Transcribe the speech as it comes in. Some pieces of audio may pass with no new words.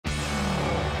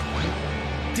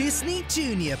Disney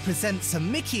Junior presents a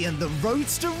Mickey and the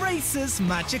Roadster Racers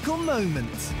magical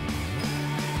moment.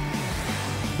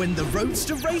 When the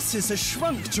Roadster Racers are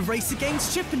shrunk to race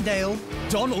against Chippendale,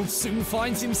 Donald soon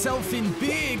finds himself in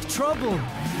big trouble. We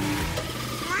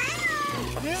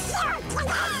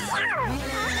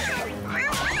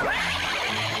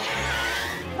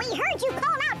heard you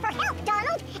call out for help,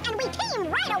 Donald, and we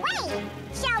came right away.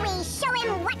 Shall we show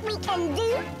him what we can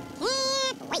do?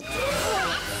 Can't wait.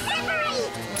 Let's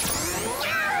separate!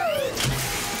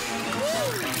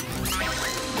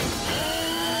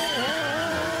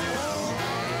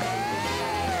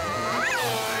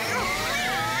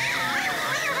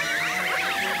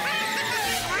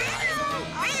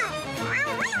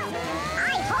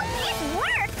 I hope this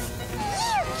works.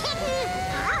 You kitten!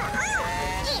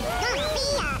 It's gonna be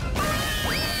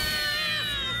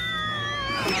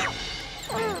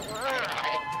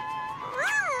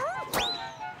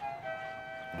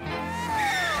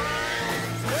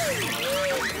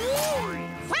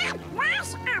That was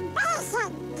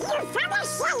amazing! You fella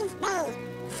saved me!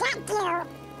 Thank you!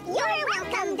 You're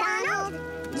welcome, Donald!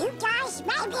 You guys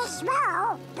may be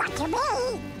small, but to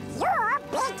me, you're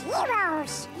big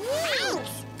heroes!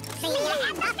 Thanks! See you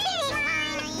at the finish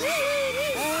line!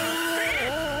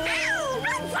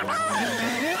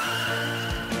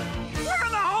 We're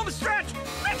on the home stretch!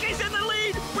 Mickey's in the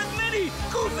lead with Minnie,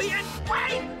 Goofy, and...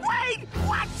 Wait!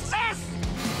 What's this?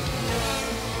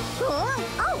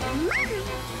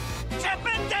 Chip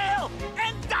and Dale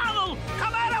and Donald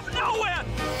come out of nowhere!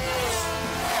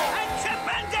 And Chip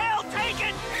and Dale take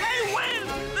it! They win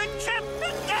the Chip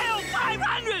and Dale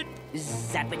 500!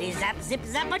 Zappity zap zip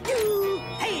zappadoo!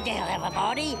 Hey there,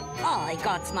 everybody! I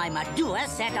got my Madua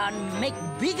set on Make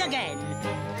Big Again.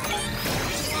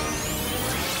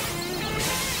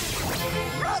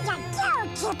 Way to go,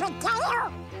 Chip and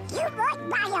Dale! You won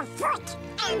by a foot,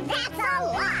 and that's a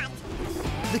lot!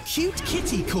 The cute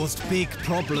kitty caused big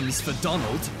problems for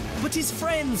Donald, but his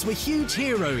friends were huge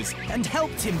heroes and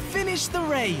helped him finish the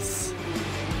race.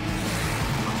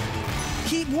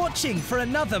 Keep watching for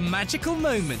another magical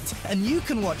moment, and you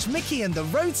can watch Mickey and the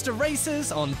Roadster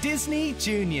Racers on Disney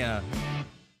Junior.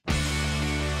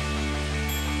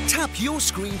 Tap your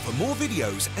screen for more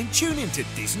videos and tune into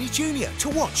Disney Junior to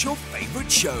watch your favorite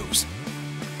shows.